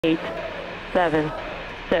8, 7,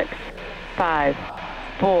 6, 5,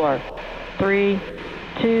 4, 3,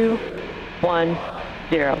 2, 1,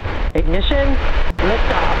 0. Ignition,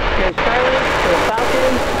 liftoff. Go Starlink to the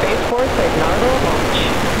Falcon, Space Force inaugural launch.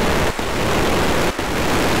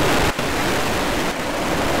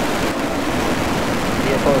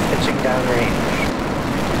 Vehicle is pitching downrange.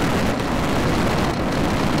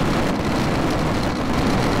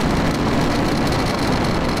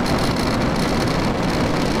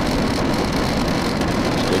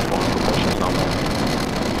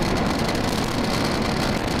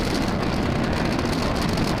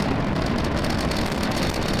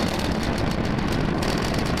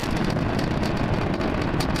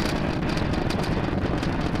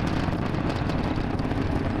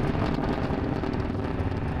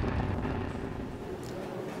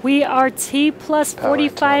 We are T plus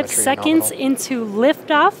 45 seconds into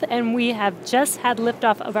liftoff, and we have just had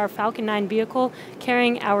liftoff of our Falcon 9 vehicle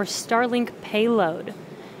carrying our Starlink payload.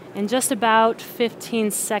 In just about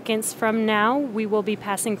 15 seconds from now, we will be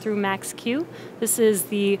passing through max Q. This is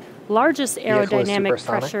the largest aerodynamic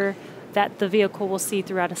pressure that the vehicle will see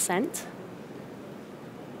throughout ascent.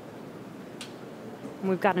 And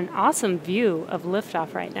we've got an awesome view of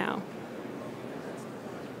liftoff right now.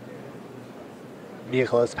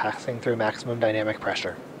 Vehicle is passing through maximum dynamic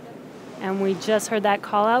pressure. And we just heard that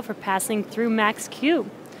call out for passing through max Q.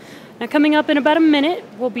 Now coming up in about a minute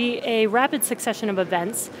will be a rapid succession of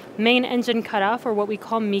events, main engine cutoff, or what we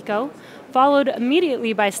call MECO, followed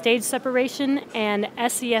immediately by stage separation and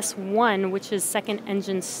SES1, which is second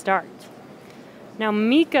engine start. Now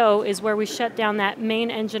MECO is where we shut down that main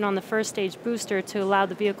engine on the first stage booster to allow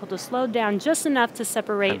the vehicle to slow down just enough to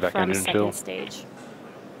separate from second stage.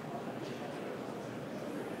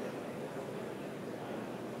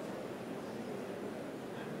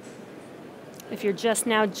 If you're just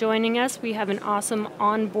now joining us, we have an awesome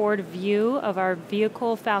onboard view of our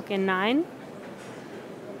vehicle, Falcon 9.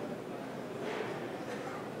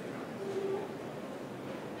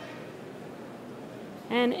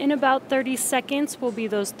 And in about 30 seconds will be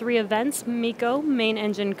those three events: MECO, main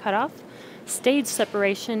engine cutoff, stage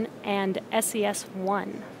separation, and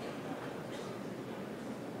SES1.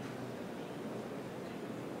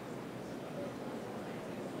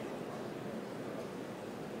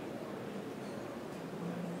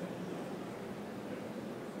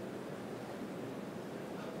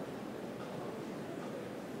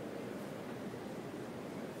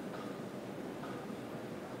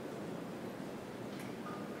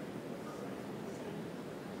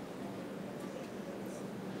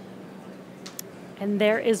 And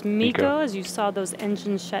there is MECO, as you saw those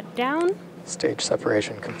engines shut down. Stage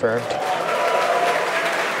separation confirmed.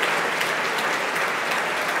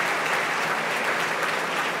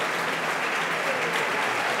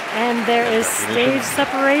 And there is stage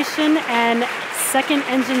separation and second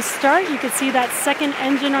engine start. You can see that second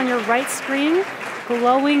engine on your right screen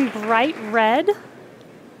glowing bright red.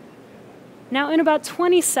 Now in about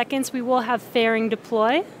 20 seconds, we will have fairing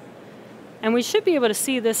deploy. And we should be able to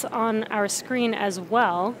see this on our screen as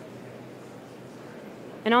well.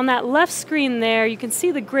 And on that left screen there, you can see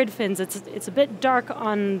the grid fins. It's a bit dark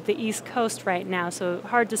on the East Coast right now, so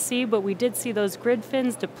hard to see, but we did see those grid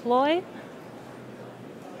fins deploy.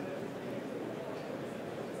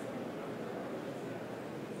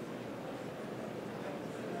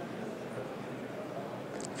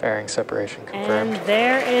 Fairing separation confirmed. And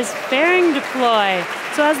there is fairing deploy.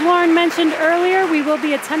 So as Lauren mentioned earlier, we will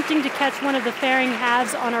be attempting to catch one of the fairing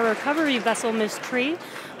halves on our recovery vessel, Miss Tree,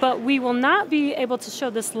 but we will not be able to show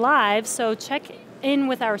this live, so check in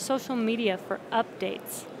with our social media for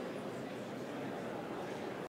updates.